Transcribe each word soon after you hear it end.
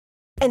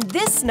And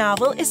this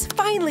novel is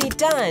finally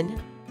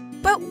done.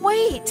 But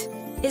wait,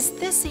 is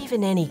this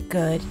even any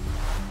good?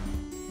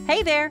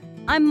 Hey there,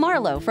 I'm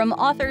Marlowe from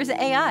Authors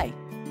AI.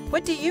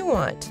 What do you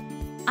want?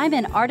 I'm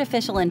an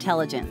artificial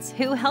intelligence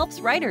who helps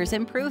writers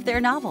improve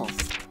their novels.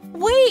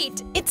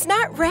 Wait, it's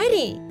not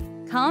ready.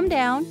 Calm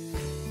down.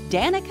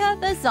 Danica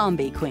the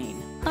Zombie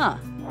Queen. Huh.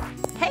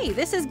 Hey,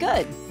 this is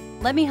good.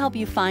 Let me help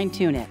you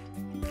fine-tune it.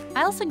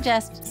 I'll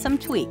suggest some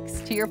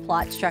tweaks to your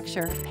plot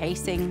structure,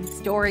 pacing,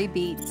 story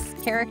beats,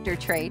 character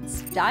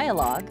traits,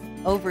 dialogue,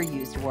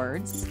 overused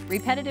words,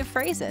 repetitive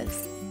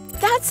phrases.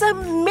 That's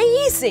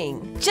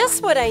amazing!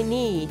 Just what I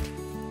need.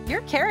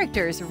 Your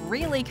characters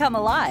really come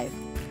alive.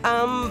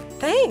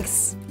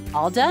 Thanks.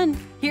 All done.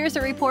 Here's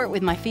a report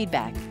with my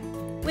feedback.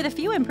 With a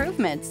few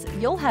improvements,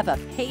 you'll have a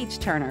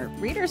page-turner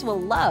readers will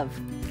love.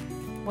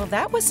 Well,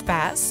 that was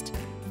fast.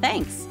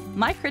 Thanks.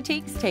 My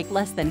critiques take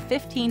less than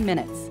 15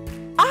 minutes.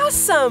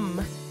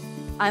 Awesome!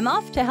 I'm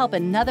off to help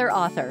another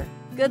author.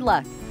 Good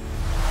luck.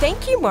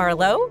 Thank you,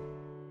 Marlowe.